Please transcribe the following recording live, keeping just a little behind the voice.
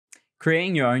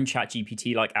Creating your own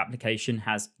ChatGPT-like application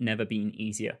has never been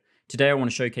easier. Today, I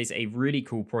want to showcase a really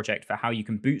cool project for how you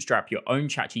can bootstrap your own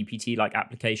ChatGPT-like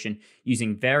application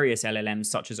using various LLMs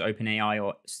such as OpenAI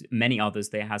or many others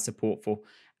that it has support for.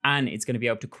 And it's going to be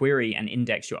able to query and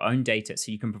index your own data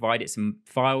so you can provide it some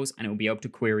files and it will be able to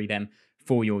query them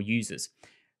for your users.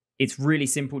 It's really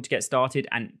simple to get started,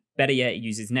 and better yet, it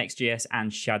uses Next.js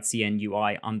and ShadCN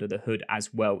UI under the hood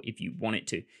as well if you want it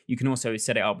to. You can also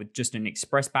set it up with just an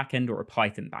Express backend or a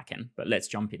Python backend, but let's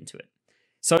jump into it.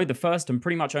 So the first and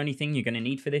pretty much only thing you're going to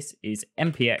need for this is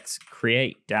npx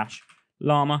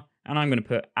create-llama, and I'm going to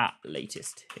put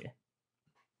 @latest here.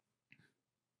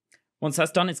 Once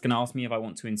that's done, it's going to ask me if I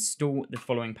want to install the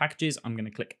following packages. I'm going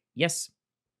to click yes.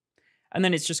 And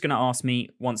then it's just going to ask me,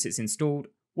 once it's installed,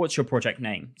 what's your project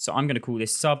name? So I'm going to call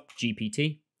this sub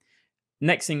GPT.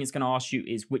 Next thing it's going to ask you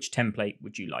is which template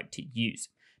would you like to use?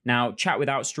 Now, chat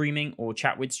without streaming or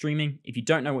chat with streaming. If you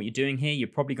don't know what you're doing here, you're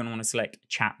probably going to want to select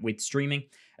chat with streaming.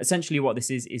 Essentially what this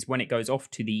is when it goes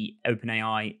off to the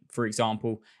OpenAI, for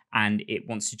example, and it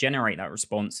wants to generate that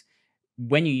response.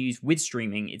 When you use with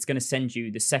streaming, it's going to send you,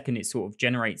 the second it sort of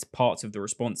generates parts of the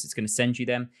response, it's going to send you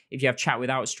them. If you have chat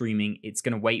without streaming, it's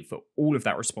going to wait for all of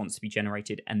that response to be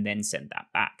generated and then send that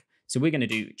back. So we're going to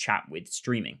do chat with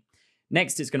streaming.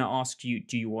 Next, it's going to ask you,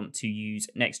 do you want to use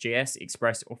Next.js,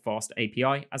 Express, or Fast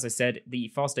API? As I said, the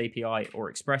Fast API or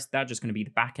Express, that's just going to be the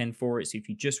backend for it. So if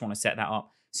you just want to set that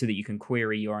up so that you can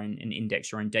query your own and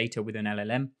index your own data with an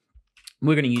LLM,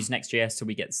 we're going to use Next.js so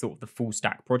we get sort of the full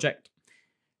stack project.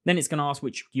 Then it's going to ask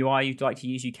which UI you'd like to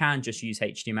use. You can just use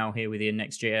HTML here within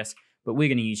Next.js, but we're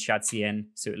going to use ShadCN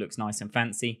so it looks nice and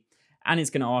fancy. And it's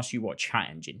going to ask you what chat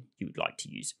engine you would like to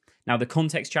use. Now, the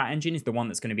context chat engine is the one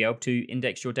that's going to be able to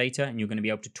index your data, and you're going to be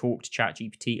able to talk to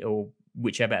ChatGPT or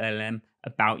whichever LLM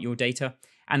about your data.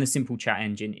 And the simple chat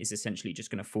engine is essentially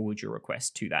just going to forward your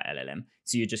request to that LLM.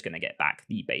 So you're just going to get back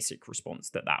the basic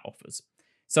response that offers.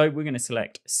 So we're going to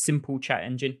select simple chat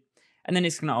engine, and then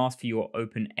it's going to ask for your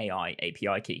OpenAI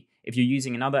API key. If you're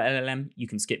using another LLM, you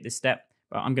can skip this step,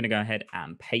 but I'm going to go ahead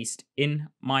and paste in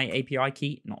my API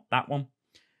key, not that one.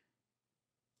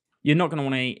 You're not going to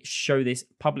want to show this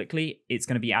publicly. It's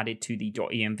going to be added to the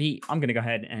 .env. I'm going to go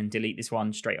ahead and delete this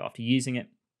one straight after using it.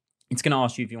 It's going to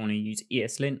ask you if you want to use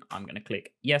ESLint. I'm going to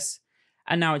click yes.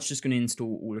 And now it's just going to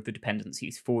install all of the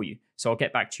dependencies for you. So I'll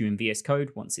get back to you in VS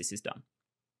Code once this is done.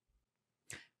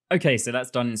 Okay, so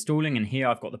that's done installing, and here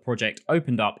I've got the project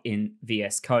opened up in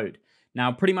VS Code. Now,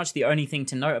 pretty much the only thing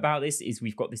to note about this is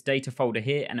we've got this data folder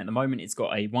here, and at the moment it's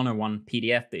got a 101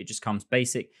 PDF that it just comes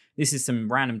basic. This is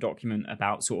some random document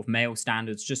about sort of mail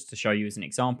standards, just to show you as an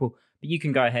example, but you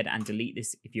can go ahead and delete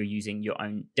this if you're using your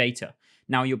own data.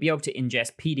 Now, you'll be able to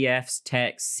ingest PDFs,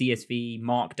 text, CSV,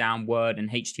 Markdown, Word, and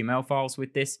HTML files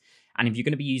with this. And if you're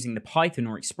going to be using the Python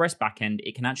or Express backend,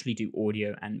 it can actually do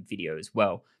audio and video as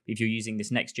well. If you're using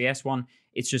this Next.js one,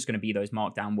 it's just going to be those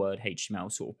Markdown, Word, HTML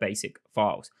sort of basic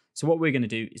files. So what we're going to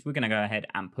do is we're going to go ahead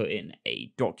and put in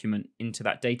a document into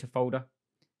that data folder.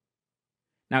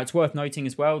 Now, it's worth noting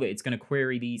as well that it's going to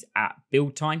query these at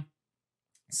build time.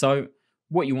 So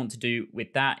what you want to do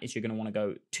with that is you're going to want to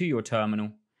go to your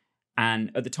terminal.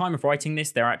 And at the time of writing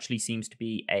this, there actually seems to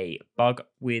be a bug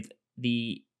with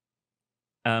the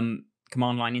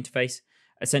command line interface.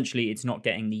 Essentially, it's not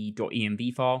getting the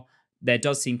 .env file. There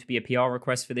does seem to be a PR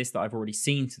request for this that I've already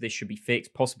seen, so this should be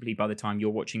fixed possibly by the time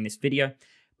you're watching this video.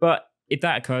 But if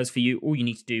that occurs for you, all you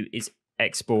need to do is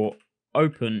export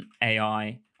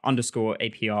OpenAI _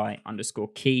 API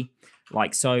 _ key,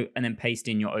 like so, and then paste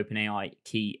in your OpenAI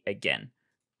key again.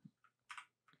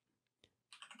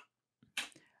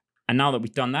 And now that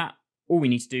we've done that, all we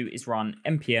need to do is run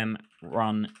npm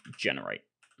run generate,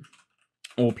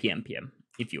 or pnpm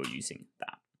if you're using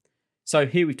that. So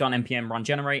here we've done npm run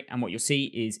generate, and what you'll see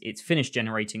is it's finished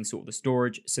generating sort of the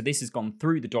storage. So this has gone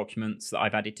through the documents that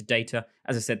I've added to data.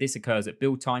 As I said, this occurs at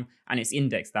build time, and it's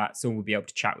indexed that, so we'll be able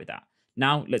to chat with that.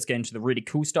 Now let's get into the really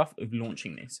cool stuff of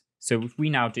launching this. So if we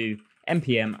now do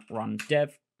npm run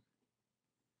dev,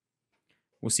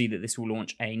 we'll see that this will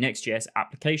launch a Next.js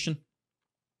application.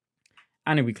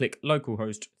 And if we click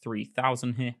localhost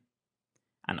 3000 here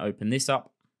and open this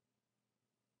up,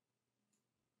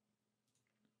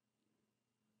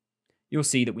 you'll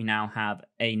see that we now have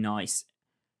a nice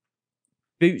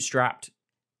bootstrapped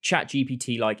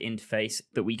ChatGPT-like interface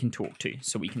that we can talk to.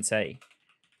 So we can say,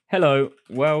 hello,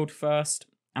 world first,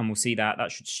 and we'll see that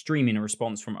that should stream in a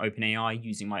response from OpenAI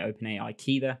using my OpenAI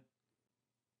key there.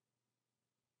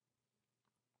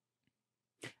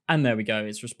 And there we go,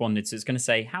 it's responded. So it's going to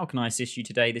say, how can I assist you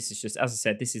today? This is just, as I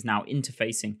said, this is now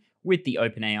interfacing with the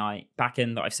OpenAI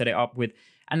backend that I've set it up with.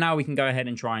 And now we can go ahead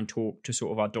and try and talk to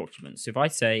sort of our documents. So if I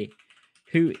say,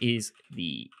 who is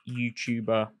the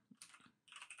YouTuber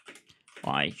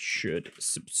I should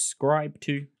subscribe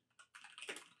to?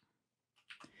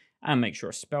 And make sure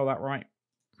I spell that right.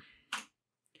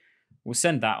 We'll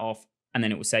send that off, and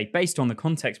then it will say, based on the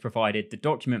context provided, the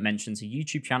document mentions a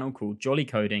YouTube channel called Jolly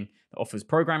Coding that offers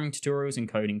programming tutorials and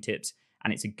coding tips,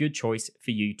 and it's a good choice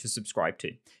for you to subscribe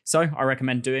to. So I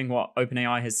recommend doing what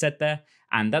OpenAI has said there,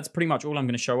 and that's pretty much all I'm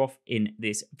going to show off in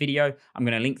this video. I'm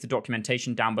going to link the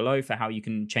documentation down below for how you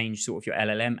can change sort of your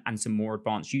LLM and some more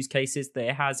advanced use cases that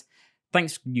it has.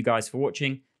 Thanks you guys for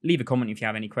watching. Leave a comment if you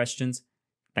have any questions.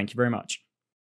 Thank you very much.